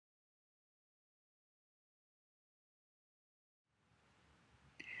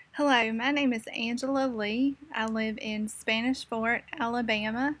Hello, my name is Angela Lee. I live in Spanish Fort,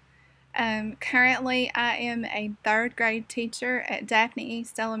 Alabama. Currently, I am a third grade teacher at Daphne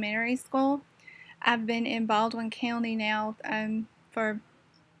East Elementary School. I've been in Baldwin County now for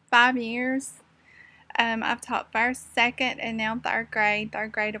 5 years. I've taught first, second, and now third grade.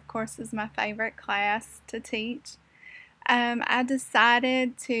 Third grade, of course, is my favorite class to teach. I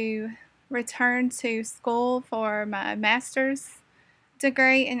decided to return to school for my master's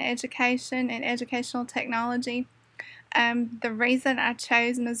degree in education and educational technology. The reason I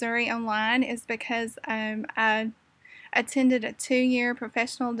chose Missouri Online is because I attended a 2-year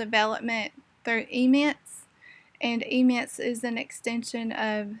professional development through EMINTS, and EMINTS is an extension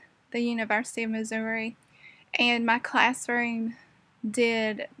of the University of Missouri. And my classroom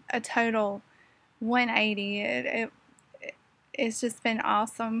did a total 180. It's just been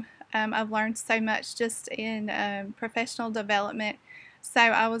awesome. I've learned so much just in professional development, so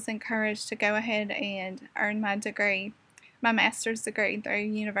I was encouraged to go ahead and earn my degree, my master's degree through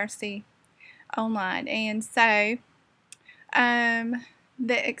University Online. And so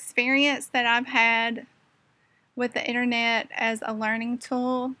the experience that I've had with the internet as a learning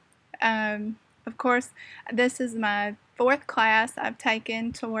tool, of course, this is my fourth class I've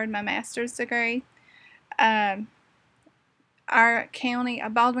taken toward my master's degree. Our county,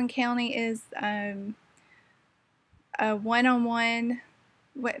 Baldwin County, is a one-on-one.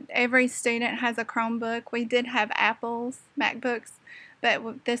 Every student has a Chromebook. We did have Apple's, MacBooks,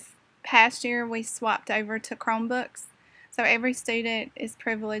 but this past year we swapped over to Chromebooks. So every student is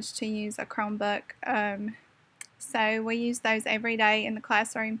privileged to use a Chromebook. So we use those every day in the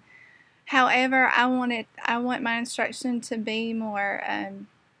classroom. However, I want my instruction to be more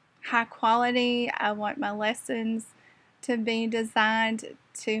high quality. I want my lessons to be designed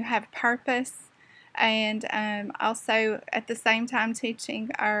to have purpose, and also at the same time teaching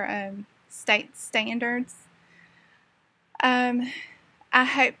our state standards. I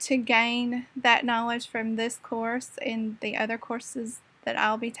hope to gain that knowledge from this course and the other courses that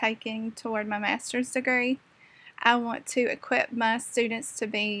I'll be taking toward my master's degree. I want to equip my students to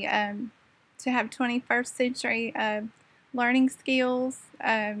be to have 21st century learning skills,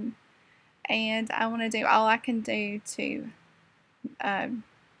 and I want to do all I can do to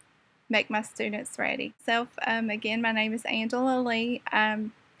make my students ready. So, again, my name is Angela Lee.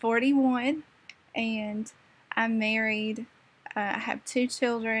 I'm 41, and I'm married. I have 2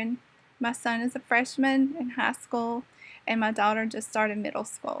 children. My son is a freshman in high school, and my daughter just started middle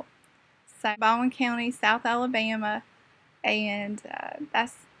school. So, Baldwin County, South Alabama, and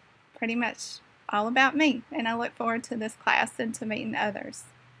that's pretty much all about me. And I look forward to this class and to meeting others.